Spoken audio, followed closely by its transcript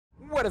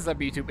What is up,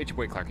 YouTube? It's your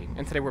boy Clarkie,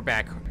 and today we're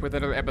back with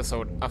another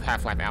episode of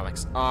Half-Life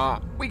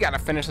Alyx. We gotta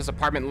finish this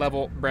apartment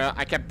level, bruh.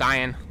 I kept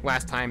dying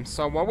last time,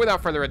 so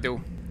without further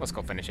ado, let's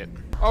go finish it.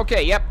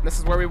 Okay, yep, this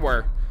is where we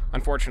were.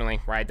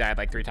 Unfortunately, where I died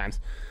like 3 times.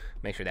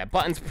 Make sure that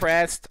button's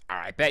pressed.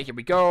 Alright, bet, here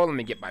we go. Let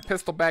me get my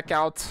pistol back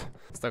out.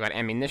 Still got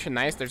ammunition,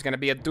 nice. There's gonna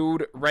be a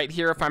dude right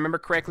here, if I remember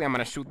correctly. I'm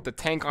gonna shoot the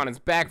tank on his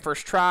back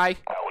first try.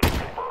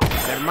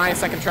 Never mind,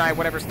 second try,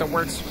 whatever still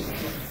works.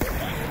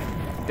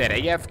 Dead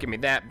AF, give me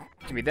that.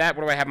 Give me that.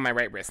 What do I have on my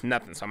right wrist?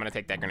 Nothing, so I'm gonna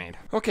take that grenade.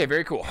 Okay,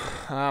 very cool.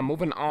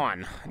 Moving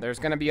on. There's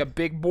gonna be a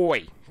big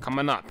boy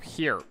coming up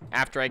here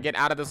after I get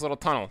out of this little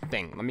tunnel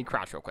thing. Let me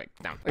crouch real quick.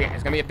 Down. Okay,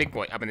 there's gonna be a big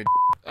boy up in the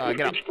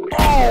get up.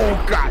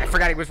 Oh god, I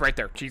forgot he was right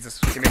there. Jesus,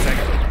 give me a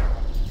second.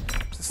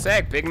 Just a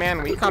sec, big man.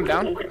 Will you calm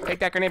down? Take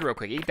that grenade real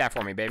quick. Eat that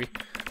for me, baby.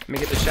 Let me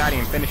get the shotty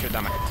and finish your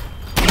dumbass.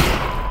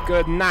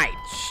 Good night.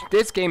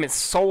 This game is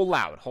so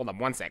loud. Hold up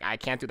one sec. I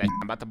can't do that.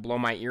 I'm about to blow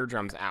my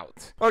eardrums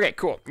out. Okay,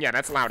 cool. Yeah,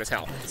 that's loud as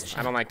hell.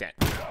 I don't like that.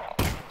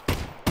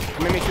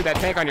 Come let me shoot that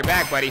tank on your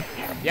back, buddy.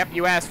 Yep,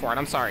 you asked for it.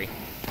 I'm sorry.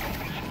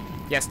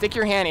 Yeah, stick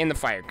your hand in the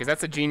fire, because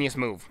that's a genius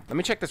move. Let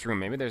me check this room.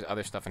 Maybe there's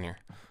other stuff in here.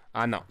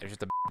 No, there's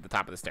just at the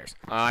top of the stairs.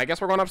 I guess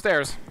we're going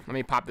upstairs. Let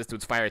me pop this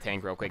dude's fire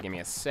tank real quick. Give me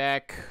a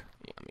sec.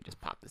 Yeah, let me just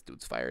pop this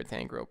dude's fire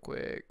tank real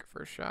quick.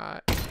 First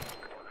shot.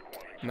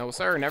 No,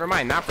 sir. Never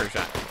mind. Not first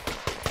shot.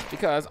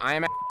 Because I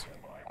am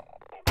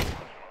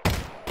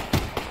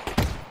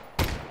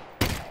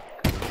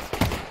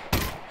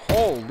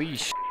Holy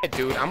shit,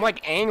 dude. I'm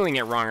like angling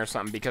it wrong or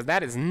something because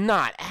that is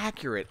not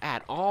accurate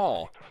at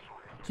all.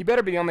 He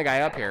better be the only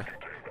guy up here.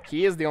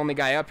 He is the only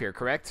guy up here,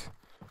 correct?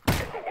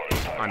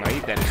 Oh no,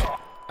 he's dead.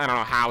 I don't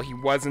know how he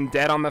wasn't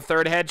dead on the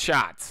third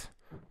headshot.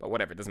 But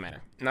whatever, it doesn't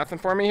matter. Nothing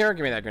for me here?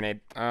 Give me that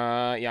grenade.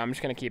 Yeah, I'm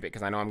just gonna keep it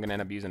because I know I'm gonna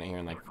end up using it here.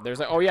 And like, there's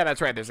a, oh yeah, that's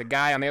right. There's a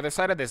guy on the other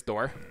side of this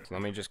door. So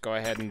let me just go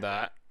ahead and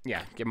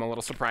yeah, give him a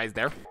little surprise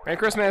there. Merry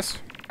Christmas.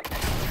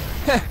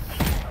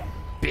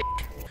 Bitch.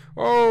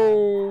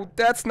 Oh,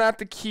 that's not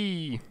the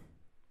key.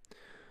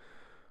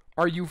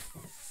 Are you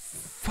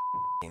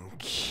fucking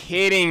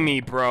kidding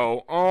me,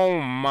 bro? Oh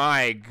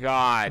my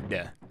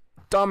god.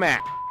 Dumbass.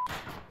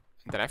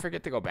 Did I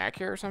forget to go back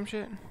here or some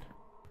shit?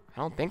 I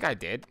don't think I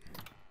did.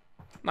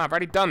 No, I've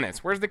already done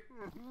this. Where's the...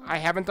 I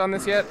haven't done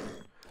this yet?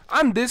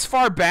 I'm this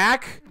far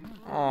back?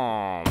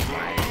 Oh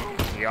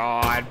my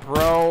god,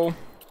 bro.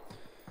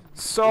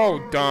 So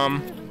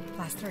dumb.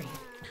 Last 3.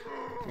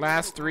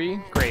 Last 3?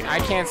 Great. I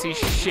can't see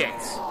shit.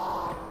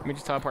 Let me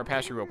just teleport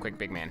past you real quick,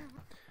 big man.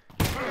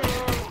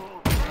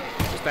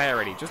 Just die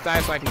already. Just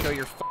die so I can kill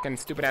your fucking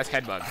stupid ass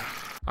head bug.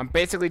 I'm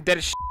basically dead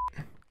as shit.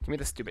 Give me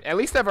the stupid... At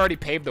least I've already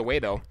paved the way,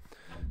 though.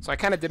 So I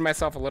kind of did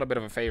myself a little bit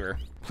of a favor.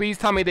 Please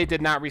tell me they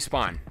did not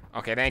respawn.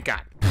 Okay, thank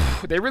God.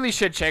 They really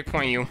should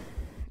checkpoint you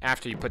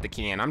after you put the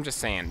key in. I'm just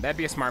saying. That'd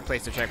be a smart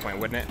place to checkpoint,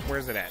 wouldn't it?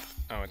 Where's it at?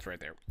 Oh, it's right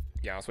there.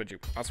 Yeah, I'll switch you.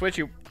 I'll switch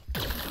you.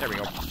 There we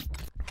go.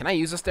 Can I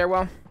use the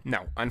stairwell?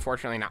 No,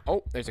 unfortunately not.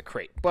 Oh, there's a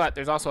crate. But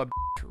there's also a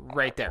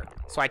right there.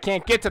 So I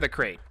can't get to the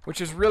crate,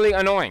 which is really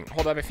annoying.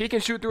 Hold up. If he can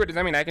shoot through it, does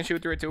that mean I can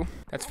shoot through it too?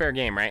 That's fair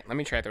game, right? Let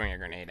me try throwing a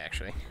grenade,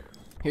 actually.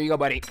 Here you go,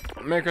 buddy.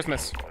 Merry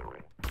Christmas.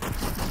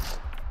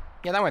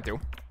 Yeah, that went through.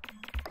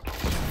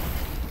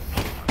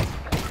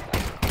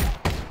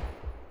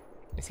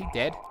 Is he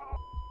dead?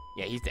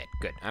 Yeah, he's dead.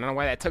 Good. I don't know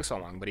why that took so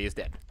long, but he is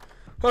dead.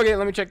 Okay,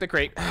 let me check the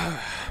crate.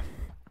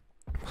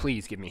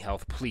 Please give me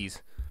health.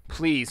 Please.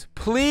 Please.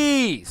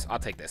 Please! I'll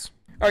take this.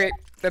 Okay,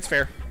 that's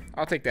fair.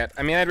 I'll take that.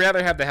 I mean, I'd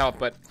rather have the health,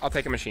 but I'll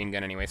take a machine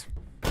gun anyways.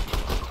 I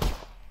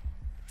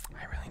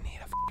really need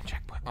a fucking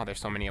checkpoint. Oh,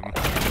 there's so many of them.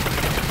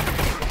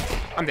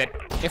 I'm dead.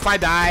 If I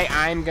die,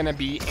 I'm gonna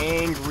be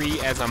angry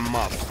as a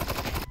muff.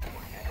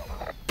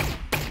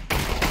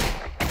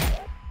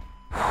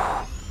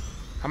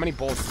 How many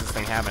bullets does this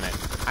thing have in it?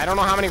 I don't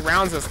know how many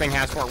rounds this thing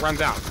has before it runs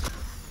out.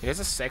 It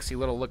is a sexy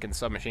little looking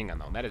submachine gun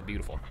though. That is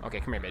beautiful. Okay,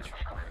 come here, bitch.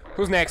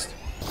 Who's next?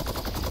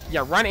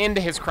 Yeah, run into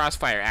his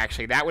crossfire,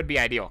 actually. That would be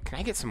ideal. Can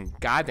I get some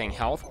goddamn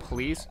health,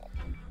 please?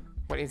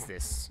 What is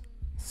this?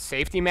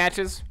 Safety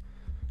matches?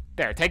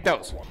 There, take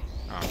those. Oh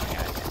my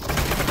god.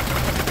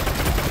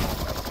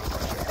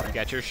 You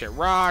got your shit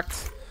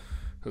rocked.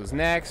 Who's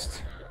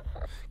next?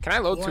 Can I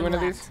load 2 into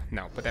these?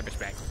 No, put that bitch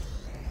back.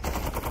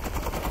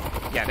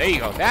 Yeah, there you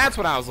go. That's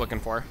what I was looking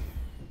for.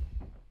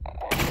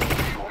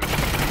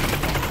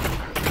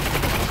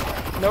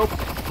 Nope.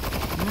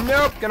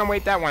 Nope. Gonna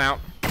wait that one out.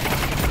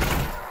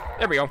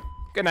 There we go.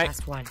 Good night.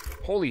 Last one.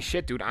 Holy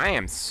shit, dude. I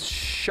am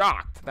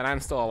shocked that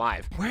I'm still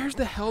alive. Where's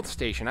the health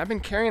station? I've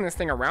been carrying this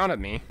thing around with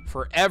me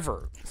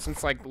forever.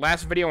 Since, like,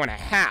 last video and a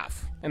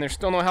half. And there's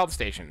still no health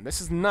station.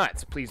 This is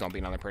nuts. Please don't be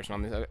another person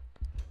on this.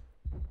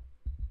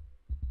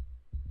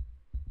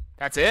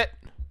 That's it?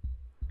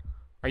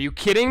 Are you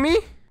kidding me?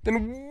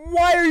 Then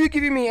why are you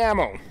giving me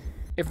ammo?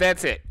 If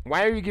that's it.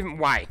 Why are you giving...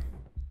 Why?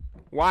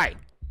 Why?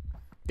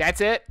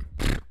 That's it?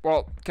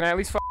 Well, can I at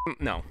least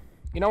no.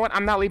 You know what?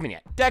 I'm not leaving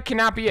yet. That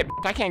cannot be it.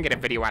 I can't get a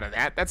video out of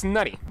that. That's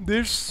nutty.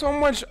 There's so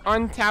much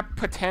untapped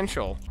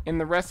potential in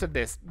the rest of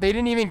this. They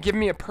didn't even give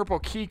me a purple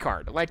key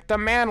card. Like, the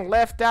man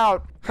left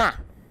out... Huh.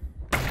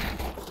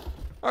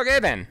 Okay,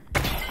 then.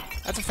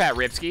 That's a fat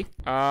ripski.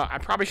 I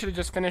probably should have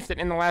just finished it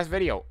in the last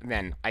video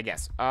then, I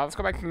guess. Let's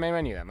go back to the main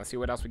menu then. Let's see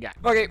what else we got.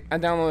 Okay, I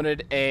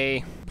downloaded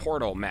a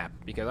portal map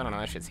because, I don't know,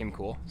 that shit seemed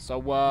cool.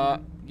 So,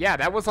 yeah,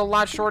 that was a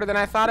lot shorter than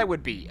I thought it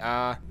would be.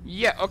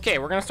 Yeah, okay,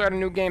 we're gonna start a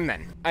new game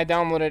then. I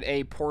downloaded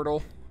a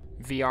portal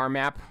VR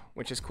map,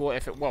 which is cool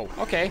if it, whoa,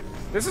 okay.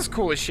 This is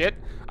cool as shit.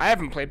 I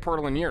haven't played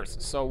Portal in years,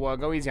 so,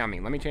 go easy on me.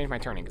 Let me change my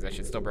turning because that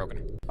shit's still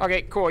broken.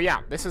 Okay, cool,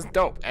 yeah, this is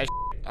dope as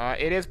shit.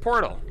 It is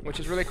Portal, which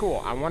is really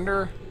cool. I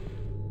wonder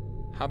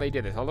how they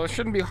did this, although it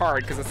shouldn't be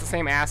hard because it's the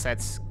same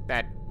assets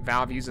that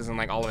Valve uses in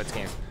like all of its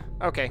games.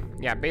 Okay,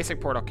 yeah, basic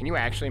Portal. Can you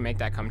actually make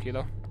that come to you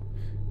though?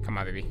 Come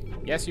on, baby.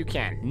 Yes, you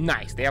can.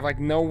 Nice. They have like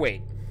no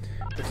weight,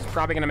 which is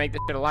probably gonna make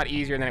this shit a lot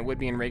easier than it would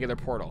be in regular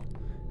Portal.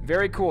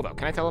 Very cool though.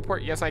 Can I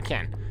teleport? Yes, I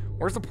can.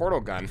 Where's the portal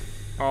gun?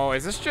 Oh,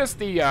 is this just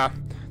the,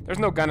 there's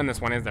no gun in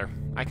this one, is there?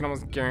 I can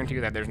almost guarantee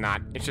you that there's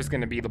not. It's just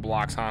gonna be the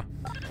blocks, huh?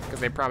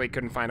 Because they probably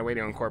couldn't find a way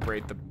to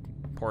incorporate the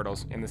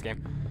portals in this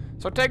game.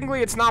 So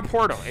technically it's not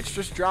Portal, it's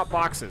just drop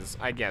boxes,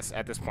 I guess,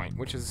 at this point,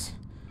 which is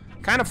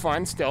kind of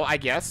fun still, I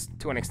guess,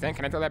 to an extent.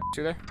 Can I throw that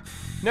to there?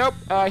 Nope,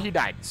 he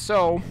died.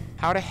 So,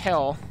 how the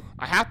hell,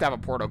 I have to have a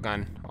portal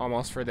gun,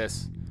 almost, for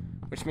this,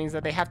 which means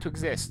that they have to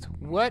exist.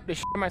 What the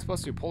shit am I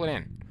supposed to do? Pull it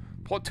in.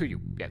 Pull it to you.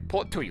 Yeah,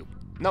 pull it to you.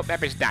 Nope, that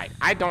bitch died.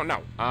 I don't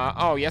know.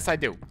 Oh, yes I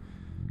do.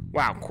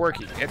 Wow,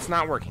 quirky. It's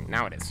not working.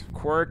 Now it is.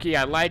 Quirky,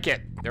 I like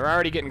it. They're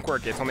already getting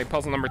quirky. It's only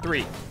puzzle number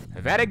 3.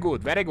 Very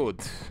good, very good.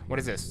 What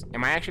is this?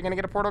 Am I actually gonna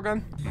get a portal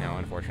gun? No,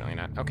 unfortunately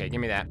not. Okay, give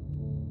me that.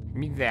 Give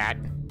me that.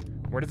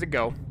 Where does it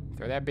go?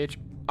 Throw that bitch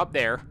up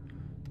there.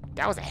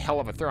 That was a hell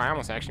of a throw. I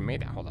almost actually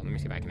made that. Hold on, let me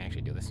see if I can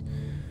actually do this.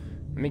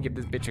 Let me give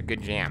this bitch a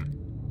good jam.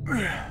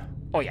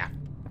 Oh yeah,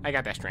 I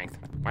got that strength.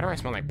 Why do I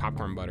smell like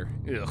popcorn butter?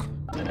 Ugh.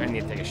 I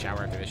need to take a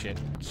shower after this shit.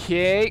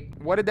 Okay,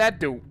 what did that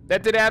do?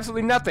 That did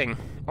absolutely nothing.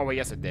 Oh, wait,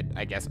 yes it did,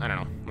 I guess. I don't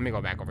know. Let me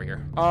go back over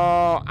here.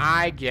 Oh,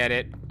 I get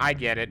it. I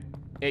get it.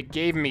 It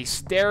gave me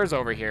stairs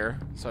over here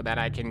so that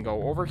I can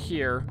go over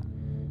here.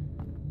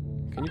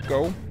 Can you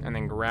go and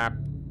then grab,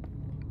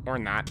 or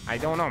not? I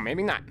don't know.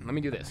 Maybe not. Let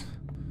me do this.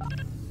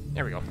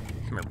 There we go.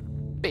 Come here,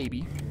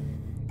 baby.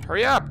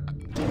 Hurry up.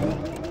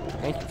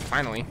 Thank you,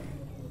 finally.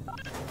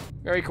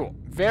 Very cool.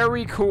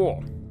 Very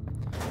cool.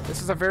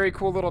 This is a very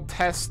cool little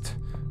test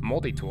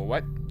multi-tool.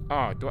 What? Oh,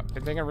 are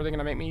they really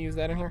gonna make me use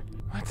that in here?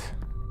 What?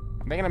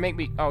 Are they gonna make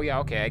me? Oh yeah,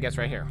 okay, I guess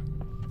right here.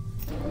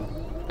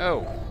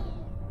 Oh,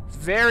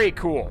 very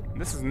cool.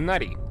 This is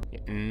nutty.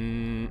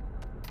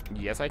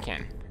 Yes, I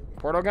can.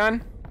 Portal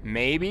gun?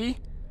 Maybe.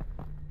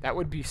 That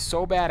would be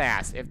so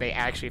badass if they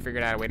actually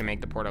figured out a way to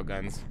make the portal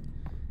guns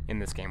in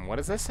this game. What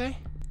does this say?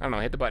 I don't know.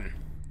 Hit the button.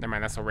 Never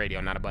mind. That's a radio,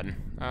 not a button.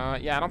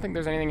 Yeah, I don't think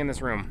there's anything in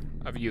this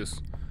room of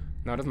use.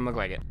 No, it doesn't look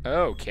like it.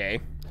 Okay.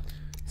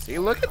 See,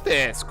 look at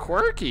this.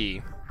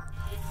 Quirky.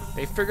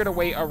 They figured a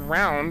way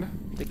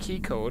around the key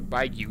code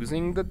by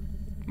using the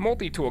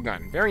multi-tool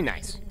gun. Very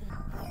nice.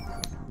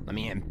 Let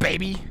me in,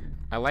 baby.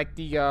 I like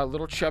the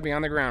little chubby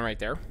on the ground right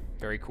there.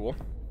 Very cool.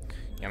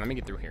 Yeah, let me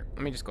get through here.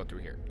 Let me just go through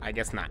here. I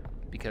guess not,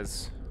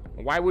 because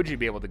why would you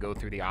be able to go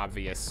through the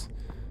obvious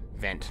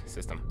vent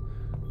system?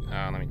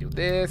 Let me do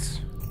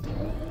this.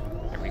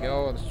 There we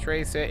go. Let's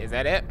trace it. Is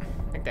that it?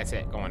 I think that's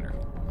it. Go under.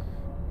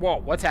 Whoa,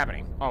 what's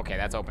happening? Okay,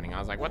 that's opening. I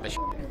was like, what the shit?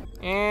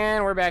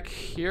 And we're back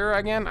here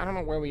again. I don't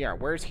know where we are.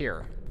 Where's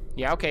here?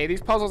 Yeah, okay,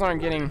 these puzzles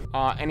aren't getting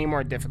any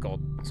more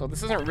difficult. So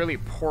this isn't really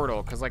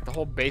Portal, because like the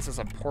whole basis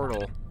of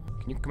Portal,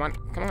 can you, come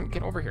on,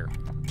 get over here,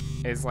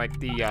 is like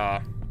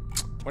the,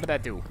 what did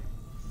that do?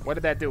 What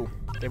did that do?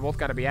 They both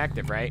gotta be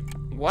active, right?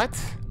 What?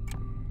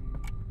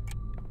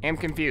 I'm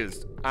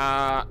confused.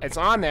 It's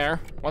on there.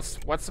 What's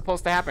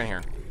supposed to happen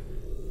here?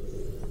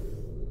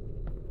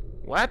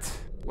 What?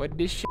 What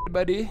this shit,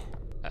 buddy?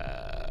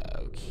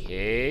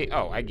 Okay.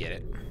 Oh, I get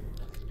it.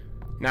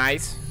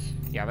 Nice.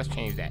 Yeah, let's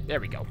change that. There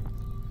we go.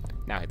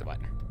 Now hit the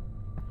button.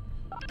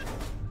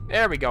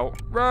 There we go.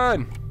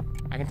 Run!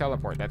 I can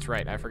teleport. That's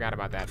right. I forgot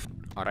about that.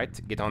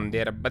 Alright, get on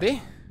there,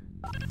 buddy.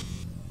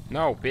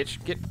 No,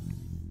 bitch. Get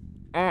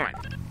on.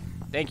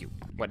 Thank you.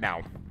 What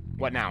now?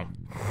 What now?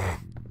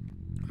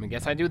 I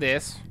guess I do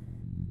this.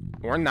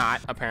 Or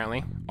not,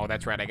 apparently. Oh,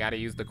 that's right. I gotta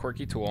use the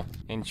quirky tool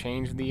and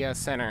change the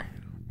center.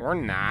 Or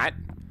not.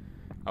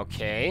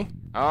 Okay.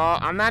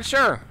 I'm not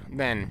sure,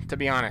 then, to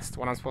be honest,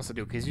 what I'm supposed to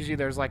do. Because usually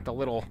there's like the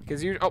little...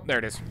 oh, there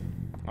it is.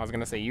 I was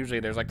gonna say, usually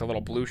there's like the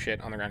little blue shit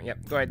on the ground.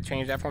 Yep, go ahead,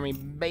 change that for me,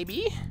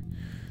 baby.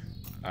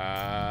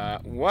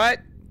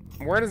 What?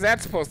 Where does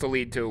that supposed to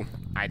lead to?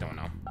 I don't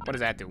know. What does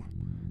that do?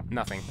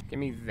 Nothing. Give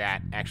me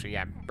that. Actually,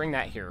 yeah, bring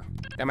that here.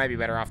 That might be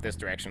better off this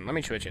direction. Let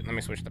me switch it. Let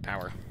me switch the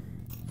power.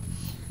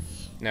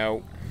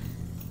 No.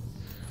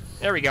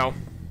 There we go.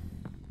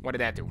 What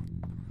did that do?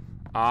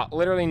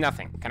 Literally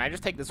nothing. Can I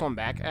just take this one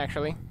back,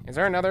 actually? Is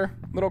there another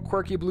little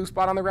quirky blue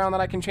spot on the ground that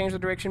I can change the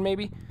direction,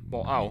 maybe?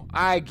 Well, oh,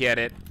 I get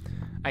it.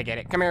 I get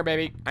it. Come here,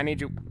 baby. I need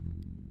you.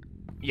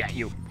 Yeah,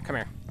 you. Come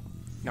here.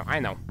 No, I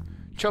know.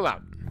 Chill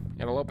out.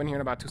 It'll open here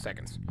in about 2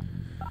 seconds.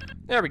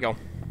 There we go.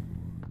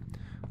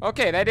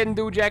 Okay, that didn't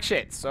do jack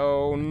shit,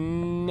 so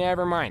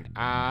never mind.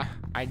 I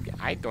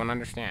don't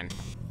understand.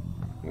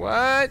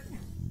 What?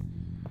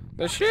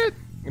 The shit?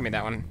 Give me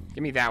that one.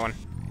 Give me that one.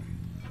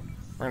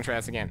 We're gonna try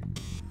this again.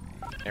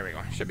 There we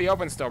go. Should be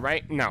open still,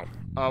 right? No.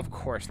 Of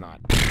course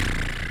not.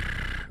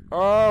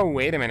 Oh,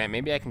 wait a minute.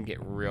 Maybe I can get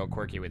real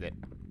quirky with it.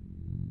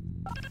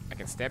 I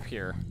can step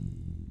here.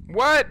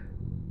 What?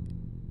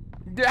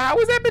 How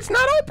is that bitch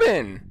not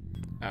open?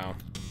 Oh.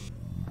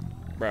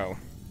 Bro.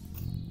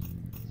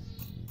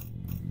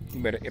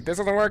 But if this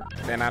doesn't work,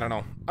 then I don't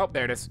know. Oh,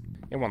 there it is.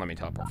 It won't let me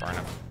teleport far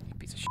enough. You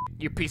piece of shit.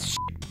 You piece of shit.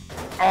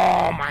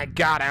 Oh my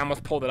god, I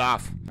almost pulled it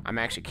off. I'm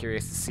actually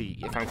curious to see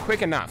if I'm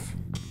quick enough.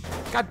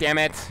 God damn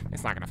it.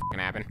 It's not gonna fucking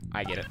happen.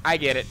 I get it. I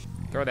get it.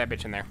 Throw that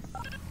bitch in there.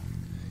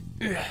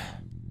 Ugh.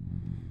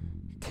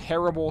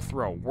 Terrible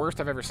throw. Worst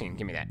I've ever seen.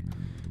 Give me that.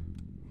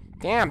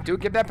 Damn,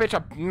 dude. Give that bitch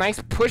a nice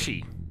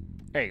pushy.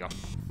 There you go.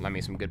 Let me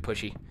some good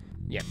pushy.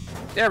 Yep.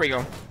 There we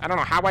go. I don't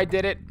know how I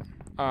did it.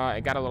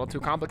 It got a little too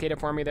complicated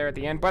for me there at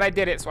the end, but I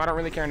did it, so I don't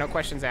really care. No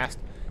questions asked.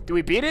 Do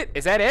we beat it?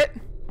 Is that it?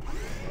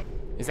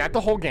 Is that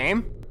the whole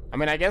game? I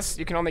mean, I guess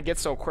you can only get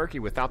so quirky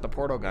without the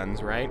portal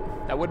guns, right?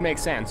 That would make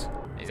sense.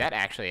 Is that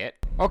actually it?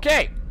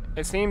 Okay.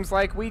 It seems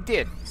like we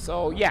did.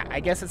 So yeah, I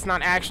guess it's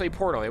not actually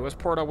Portal. It was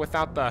Portal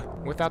without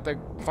the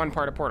fun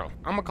part of Portal.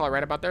 I'm gonna call it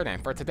right about there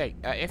then for today.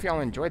 If y'all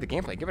enjoyed the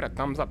gameplay, give it a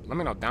thumbs up. Let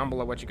me know down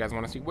below what you guys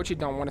want to see, what you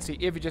don't want to see.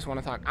 If you just want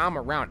to talk, I'm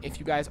around. If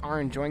you guys are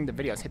enjoying the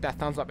videos, hit that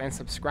thumbs up and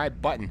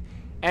subscribe button.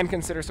 And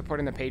consider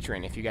supporting the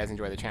Patreon if you guys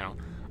enjoy the channel.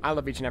 I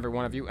love each and every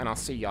one of you, and I'll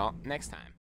see y'all next time.